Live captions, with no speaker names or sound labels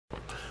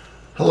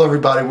Hello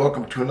everybody,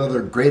 welcome to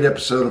another great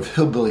episode of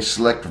Hillbilly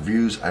Select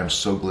Reviews. I'm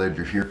so glad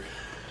you're here.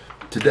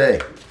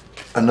 Today,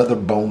 another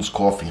Bones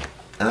coffee.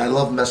 And I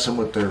love messing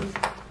with their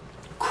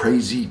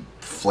crazy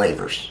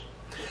flavors.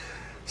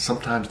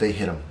 Sometimes they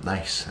hit them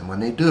nice, and when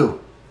they do,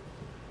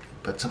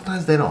 but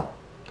sometimes they don't.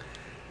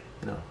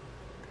 You know,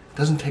 it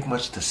doesn't take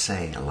much to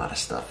say a lot of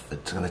stuff.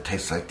 It's going to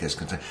taste like this.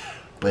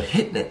 But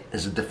hitting it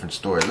is a different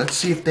story. Let's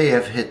see if they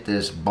have hit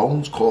this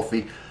Bones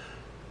coffee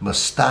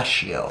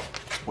Mustachio,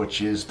 which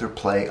is their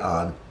play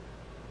on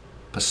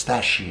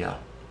pistachio,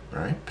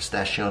 right?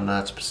 Pistachio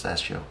nuts,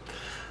 pistachio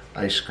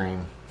ice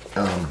cream.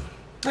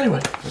 Anyway,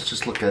 let's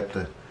just look at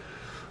the.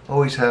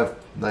 Always have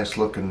nice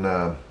looking.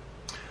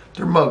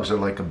 Their mugs are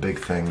like a big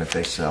thing that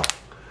they sell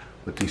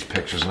with these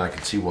pictures, and I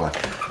can see why.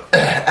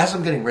 As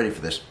I'm getting ready for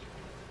this,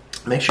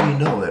 make sure you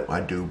know that I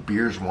do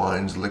beers,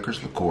 wines,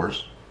 liquors,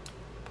 liqueurs,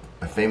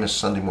 my famous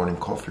Sunday morning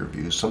coffee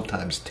reviews,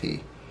 sometimes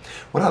tea.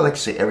 What I like to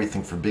say,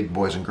 everything for big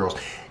boys and girls,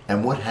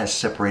 and what has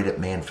separated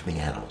man from the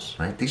animals,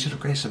 right? These are the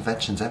greatest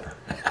inventions ever.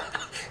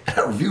 And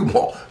I review them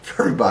all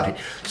for everybody.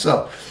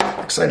 So,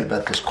 excited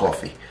about this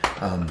coffee.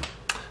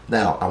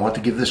 Now, I want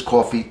to give this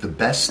coffee the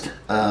best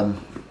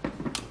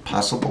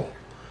possible,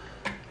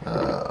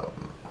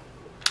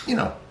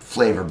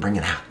 flavor, bring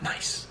it out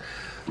nice.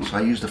 So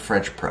I use the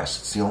French press.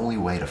 It's the only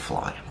way to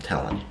fly, I'm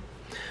telling you.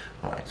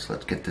 All right, so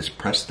let's get this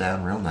pressed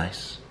down real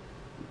nice.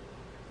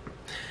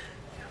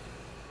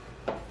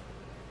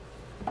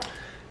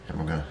 And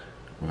we're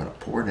gonna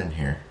pour it in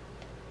here.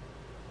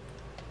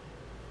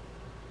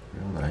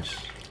 Real nice.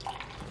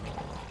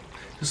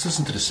 Just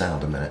listen to the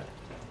sound a minute.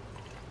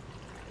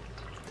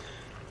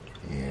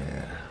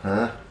 Yeah,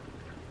 huh?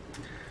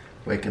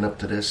 Waking up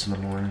to this in the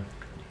morning.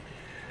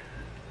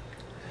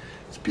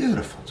 It's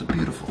beautiful. It's a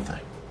beautiful thing.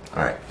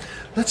 All right,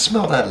 let's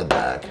smell it out of the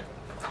bag.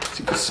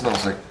 See if it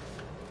smells like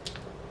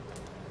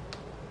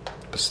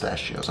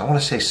pistachios. I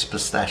want to say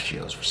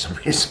pistachios for some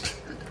reason.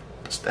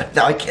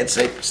 Now I can't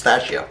say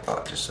pistachio.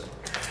 Oh, I just said.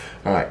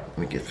 All right, let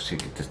me get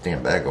this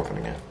damn bag open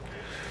again.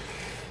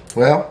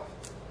 Well,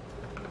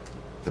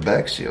 the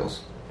bag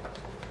seals.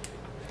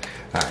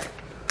 All right.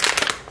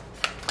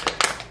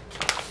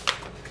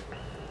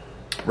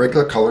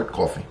 Regular colored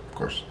coffee, of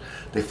course.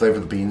 They flavor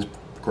the beans,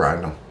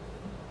 grind them.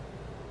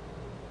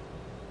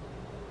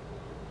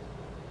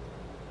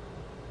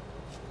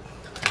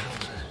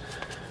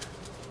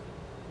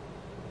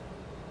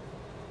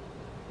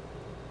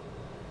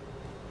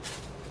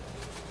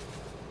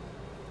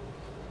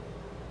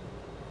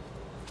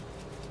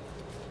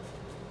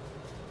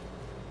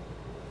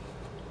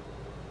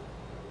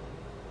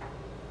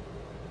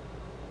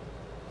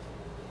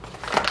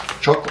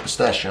 Chocolate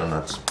pistachio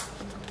nuts.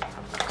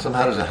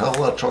 Somehow there's a hell of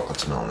a lot of chocolate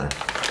smell in there.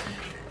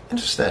 And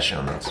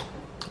pistachio nuts.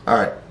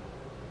 Alright.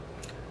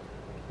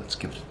 Let's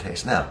give it a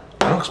taste. Now,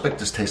 I don't expect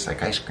this to taste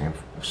like ice cream.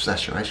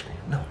 Pistachio ice cream.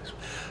 No.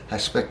 I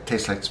expect it to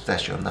taste like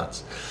pistachio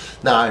nuts.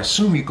 Now, I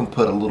assume you can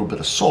put a little bit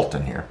of salt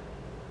in here.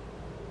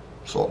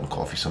 Salt in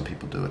coffee, some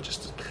people do it.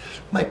 Just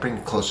might bring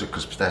it closer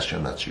because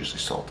pistachio nuts usually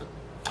salted.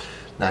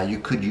 Now, you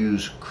could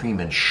use cream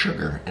and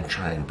sugar and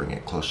try and bring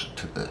it closer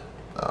to the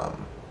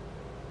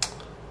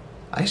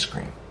ice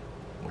cream,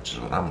 which is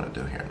what I'm going to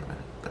do here in a minute.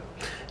 But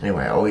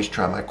anyway, I always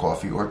try my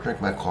coffee or drink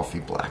my coffee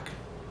black.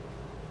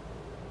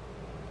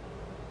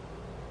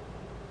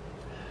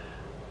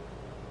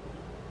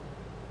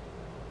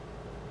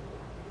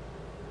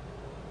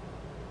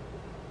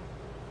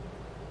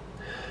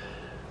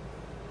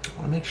 I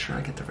want to make sure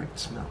I get the right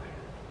smell here.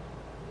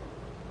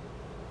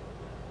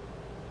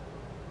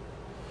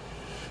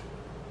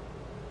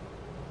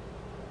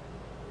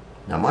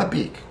 Now my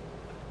beak,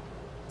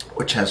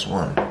 which has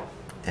won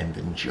and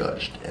been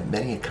judged at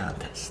many a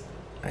contest,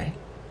 right?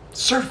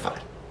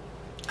 Certified.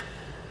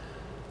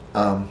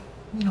 Wine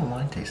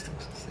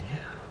tastings. Yeah.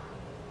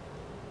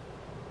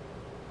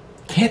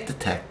 Can't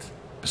detect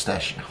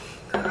pistachio.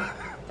 I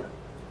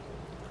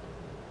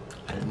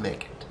didn't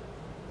make it.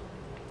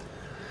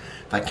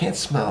 If I can't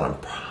smell it, I'm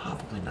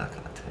probably not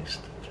going to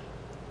taste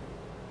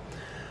it.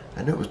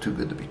 I knew it was too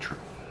good to be true.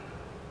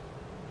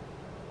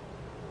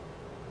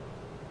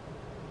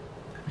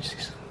 Let me see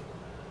some.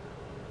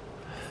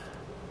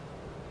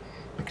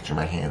 Making sure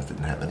my hands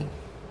didn't have any,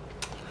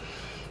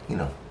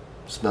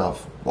 smell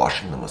of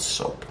washing them with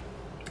soap.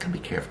 Gotta be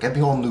careful. Gotta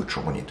be all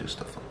neutral when you do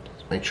stuff like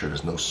this. Make sure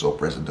there's no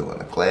soap residue in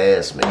the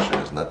glass. Make sure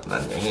there's nothing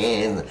on your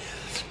hand.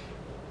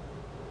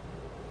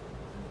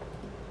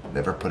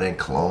 Never put in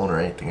cologne or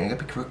anything. I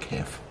gotta be real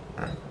careful.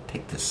 All right?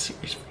 Take this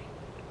seriously.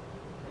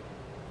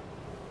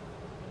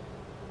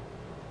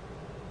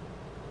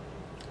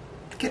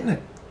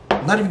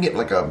 I'm not even getting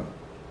like a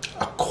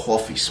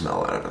coffee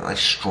smell out of it. A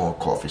nice strong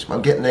coffee smell.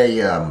 I'm getting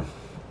a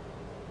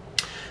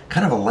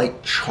kind of a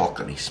light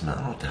chocolatey smell. I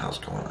don't know what the hell's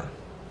going on.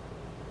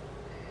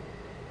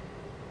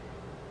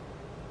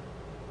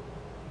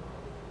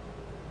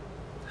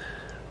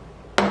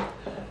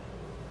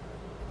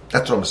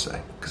 That's what I'm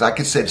saying. Because I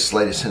could say the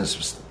slightest hint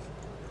of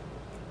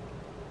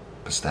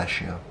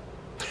pistachio.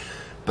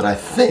 But I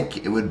think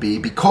it would be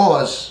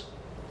because,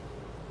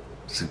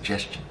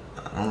 suggestion,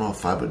 I don't know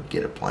if I would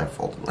get it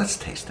blindfolded. Let's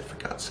taste it, for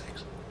God's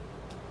sakes.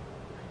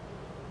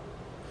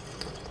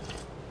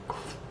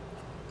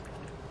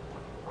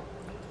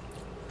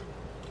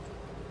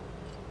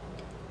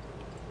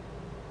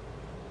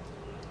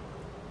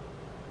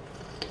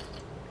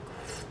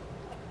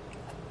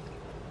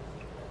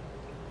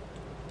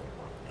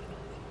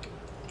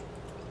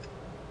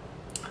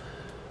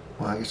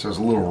 Well, I guess I was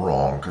a little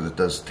wrong, because it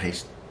does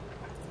taste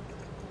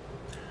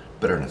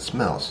better than it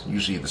smells.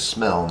 Usually the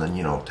smell and then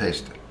you don't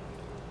taste it.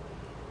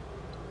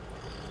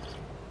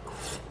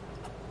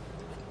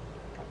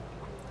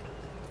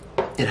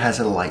 It has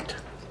a light,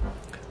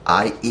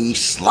 i.e.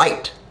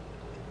 slight,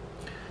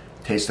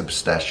 taste of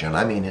pistachio. And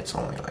I mean, it's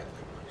only like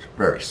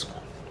very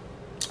small.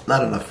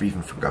 Not enough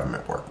even for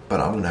government work, but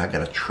I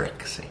got a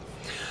trick, see.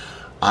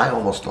 I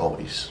almost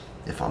always,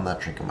 if I'm not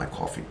drinking my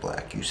coffee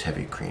black, use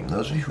heavy cream.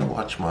 Those of you who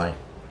watch my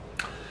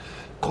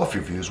coffee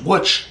reviews,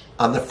 which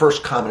on the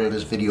first comment of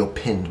this video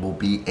pinned will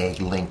be a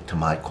link to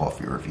my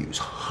coffee reviews.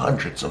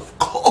 Hundreds of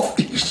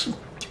coffees.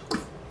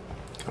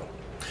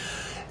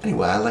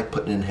 Anyway, I like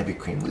putting in heavy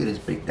cream. Look at this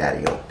big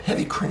daddy-o.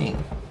 Heavy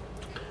cream.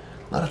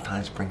 A lot of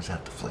times brings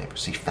out the flavor.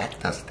 See, fat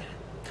does that.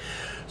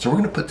 So we're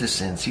going to put this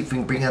in, see if we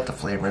can bring out the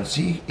flavor, and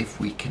see if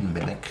we can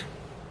mimic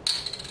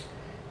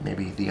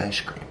maybe the ice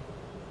cream.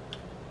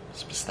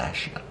 It's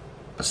pistachio.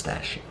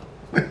 Pistachio.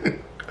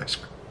 Ice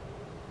cream.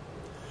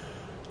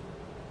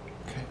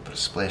 Okay, put a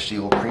splash of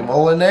the old cream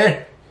all in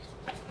there.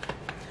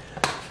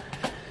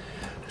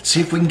 Let's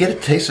see if we can get it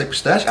to taste like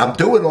pistachio. I'm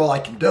doing all I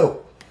can do.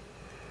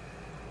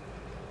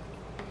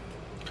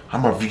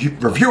 I'm a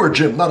reviewer,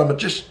 Jim, not a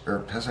magician.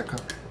 Or how's that go?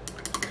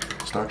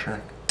 Star Trek.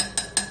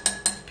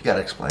 You gotta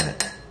explain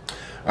it.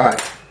 All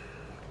right.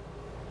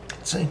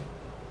 Let's see.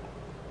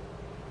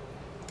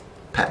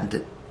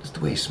 Patented. It's the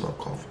way you smell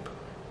coffee.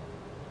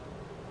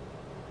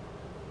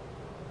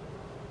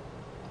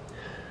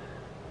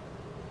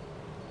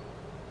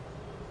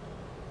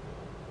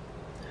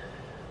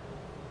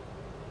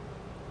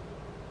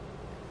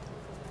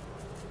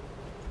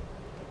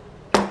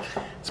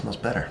 It smells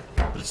better,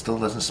 but it still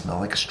doesn't smell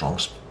like a strong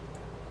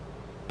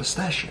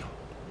pistachio.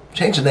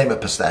 Change the name of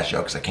pistachio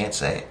because I can't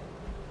say it.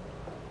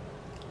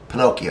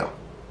 Pinocchio.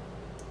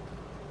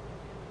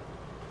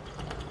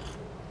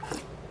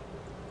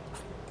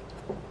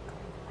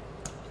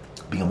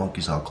 Be a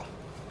monkey's uncle.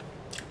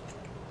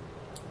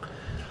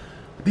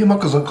 Be a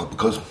monkey's uncle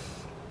because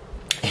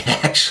it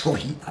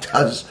actually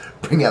does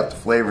bring out the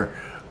flavor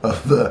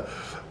of the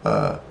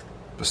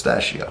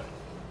pistachio.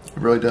 It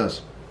really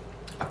does.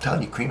 I'm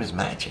telling you, cream is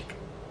magic.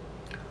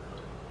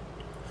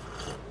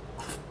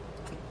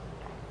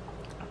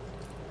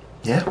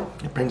 Yeah,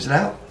 it brings it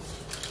out.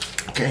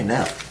 Okay,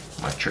 now,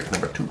 my trick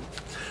number 2.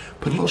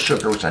 Put a little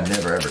sugar, which I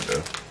never ever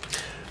do.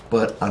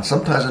 But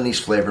sometimes on these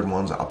flavored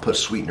ones, I'll put a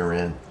sweetener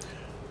in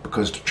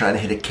because they're trying to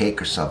hit a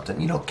cake or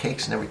something. You know,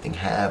 cakes and everything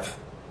have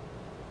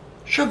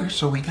sugar,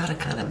 so we gotta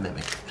kind of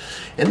mimic.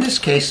 In this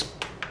case,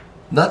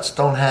 nuts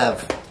don't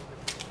have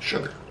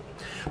sugar.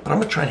 But I'm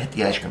gonna try and hit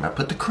the ice cream. I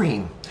put the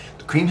cream.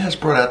 The cream has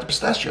brought out the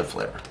pistachio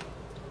flavor.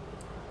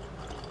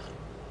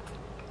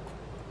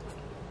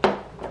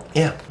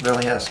 Yeah, it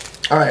really has.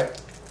 All right.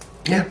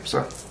 Yeah,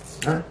 so,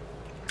 all right.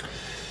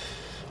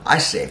 I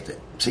saved it.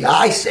 See,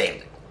 I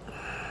saved it.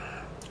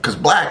 Because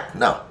black,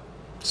 no.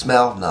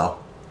 Smell, no.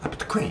 I put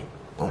the cream.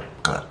 Boom,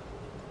 come on.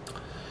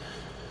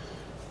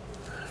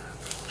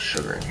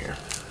 Sugar in here.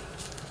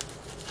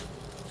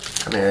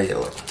 Come here, you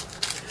look.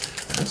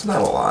 That's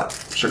not a lot.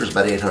 Sugar's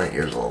about 800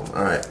 years old.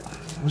 All right.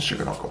 This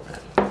sugar don't go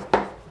bad. I'm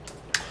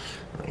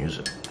going to use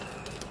it.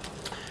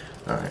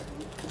 All right.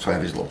 So I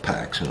have these little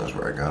packs. Who knows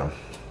where I got them.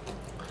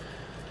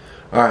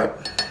 All right.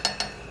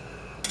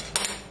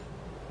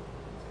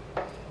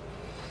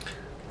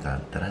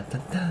 Dun, dun,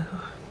 dun, dun.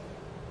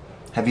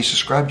 Have you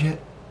subscribed yet?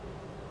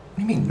 What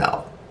do you mean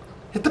no?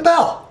 Hit the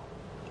bell.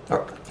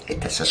 Or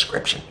hit the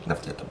subscription. You don't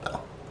have to hit the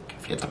bell.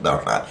 If you hit the bell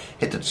or not,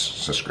 hit the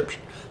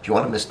subscription. If you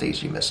want to miss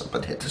these, you miss them,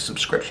 but hit the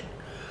subscription.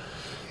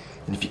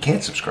 And if you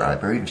can't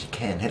subscribe, or even if you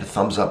can, hit a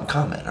thumbs up and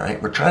comment, all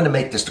right? We're trying to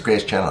make this the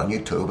greatest channel on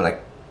YouTube,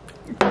 and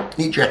I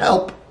need your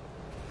help.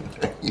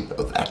 You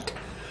know that.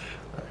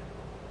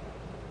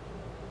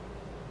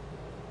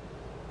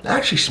 It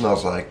actually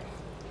smells like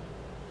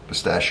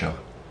pistachio.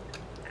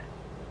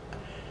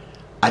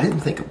 I didn't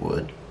think it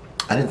would.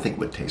 I didn't think it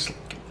would taste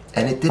like it.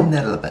 And it didn't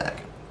out of the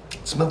bag.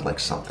 It smelled like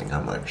something.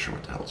 I'm not even sure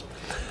what the hell it's.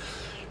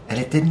 And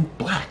it didn't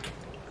black.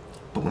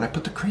 But when I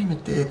put the cream,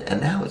 it did.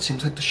 And now it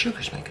seems like the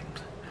sugar's making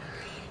it.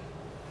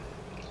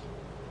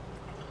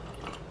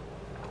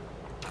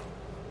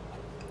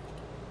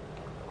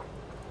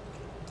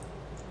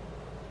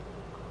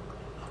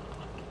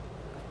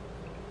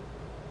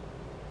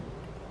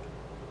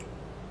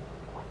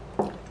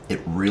 It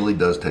really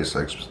does taste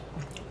like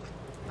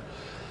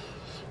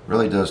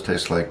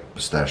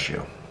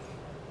pistachio.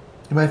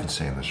 You might even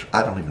saying this.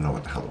 I don't even know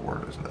what the hell the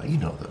word is now. You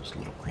know those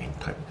little green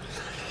type.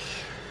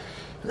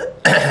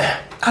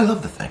 I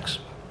love the things.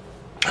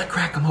 I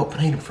crack them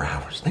open, eat them for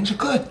hours. Things are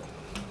good.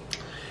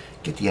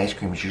 Get the ice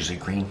cream, it's usually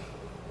green.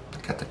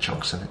 Got the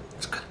chunks in it.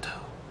 It's good too.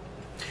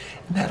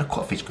 Now the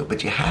coffee's good,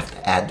 but you have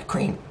to add the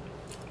cream.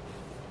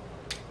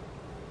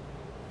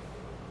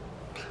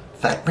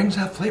 Fat brings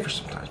out flavor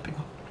sometimes,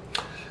 people.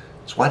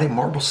 That's why they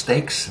marble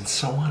steaks and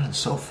so on and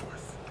so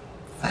forth.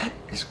 Fat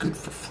is good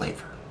for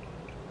flavor.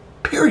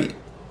 Period.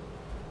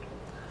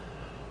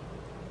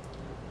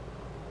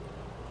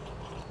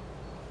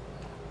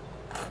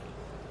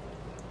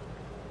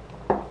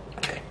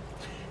 Okay.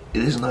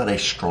 It is not a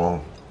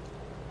strong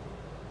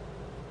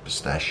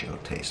pistachio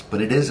taste,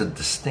 but it is a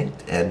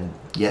distinct and,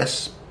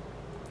 yes,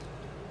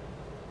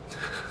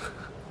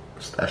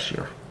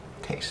 pistachio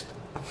taste.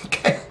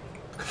 Okay.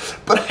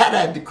 But I had to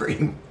add the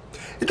cream.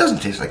 It doesn't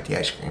taste like the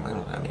ice cream.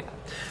 I mean,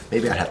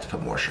 maybe I'd have to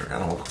put more sugar. I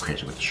don't want to go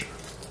crazy with the sugar.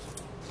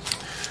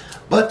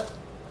 But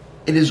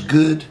it is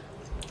good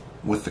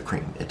with the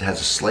cream. It has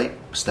a slight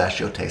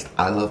pistachio taste.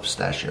 I love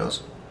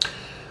pistachios.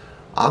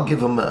 I'll give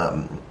them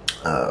a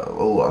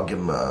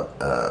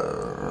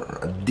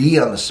D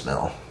on the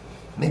smell,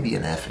 maybe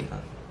an F even.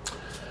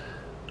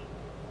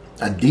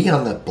 A D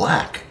on the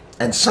black,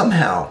 and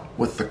somehow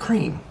with the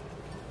cream.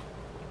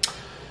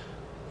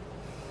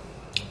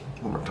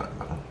 One more time,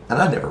 and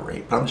I never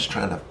rate, but I'm just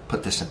trying to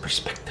put this in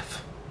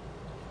perspective.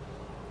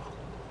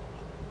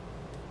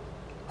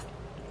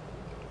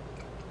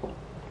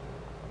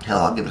 Hell,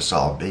 I'll give it a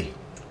solid B.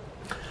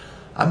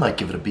 I might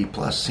give it a B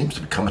plus. Seems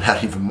to be coming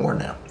out even more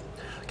now.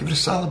 Give it a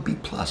solid B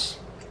plus.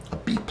 A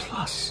B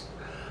plus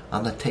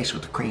on the taste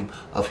with the cream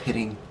of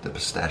hitting the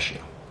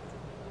pistachio.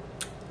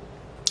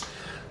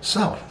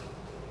 So,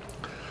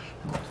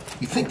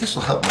 you think this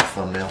will help my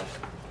thumbnail?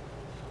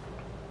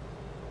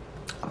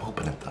 I'm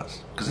hoping it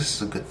does, because this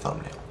is a good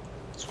thumbnail.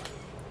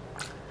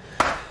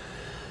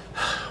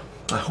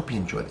 I hope you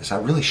enjoyed this. I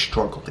really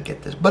struggled to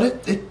get this,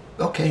 but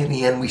okay, in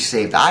the end we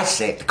saved. I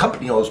saved. The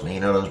company owes me,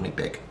 and it owes me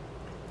big.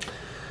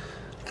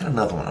 I got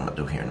another one I'm going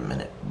to do here in a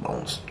minute.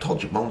 Bones.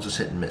 Told you, Bones is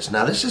hit and miss.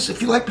 Now this is,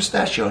 if you like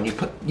pistachio, and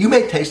you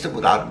may taste it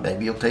without it.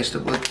 Maybe you'll taste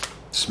it with,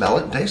 smell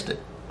it and taste it.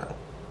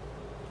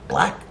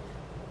 Black.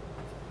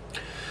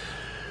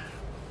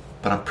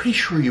 But I'm pretty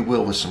sure you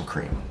will with some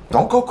cream.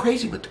 Don't go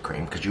crazy with the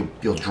cream, because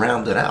you'll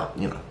drown it out,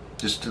 you know.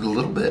 Just a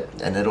little bit,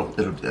 and it'll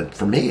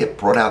for me, it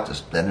brought out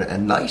this,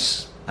 and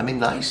nice. I mean,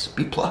 nice,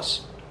 B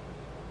plus.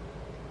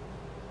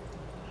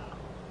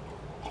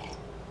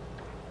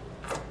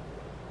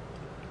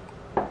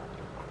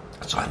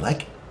 So I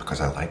like it, because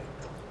I like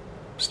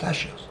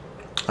pistachios.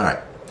 All right,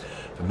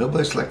 from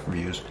Hillbilly Select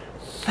Reviews,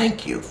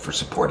 thank you for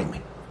supporting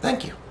me.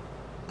 Thank you.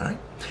 All right,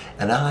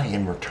 and I,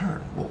 in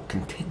return, will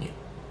continue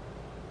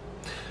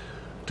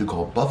to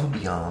go above and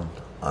beyond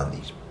on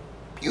these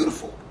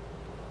beautiful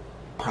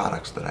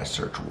products that I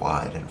search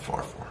wide and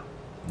far for,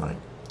 like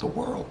the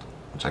world,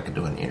 which I could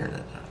do on the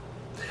internet now.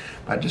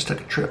 But I just took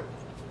a trip.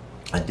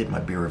 I did my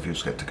beer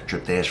reviews. I took a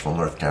trip to Asheville,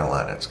 North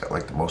Carolina. It's got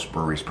like the most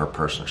breweries per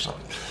person or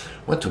something.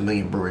 Went to 1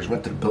 million breweries.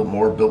 Went to the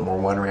Biltmore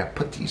Winery.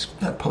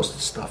 I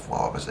posted stuff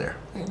while I was there.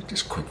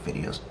 Just quick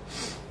videos.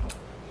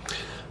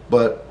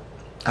 But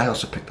I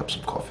also picked up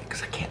some coffee,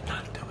 because I can't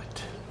not do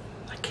it.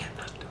 I can't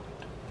not do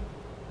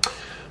it.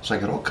 So I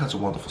got all kinds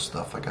of wonderful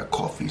stuff. I got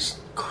coffees,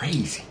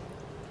 crazy.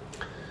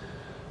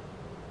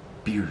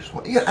 Beers.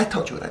 Well, yeah, I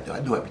told you what I do. I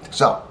do everything.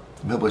 So,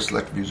 Hillbilly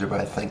Select Reviews,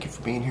 everybody, thank you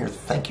for being here.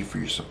 Thank you for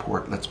your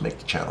support. Let's make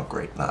the channel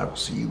great. And I will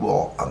see you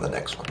all on the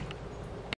next one.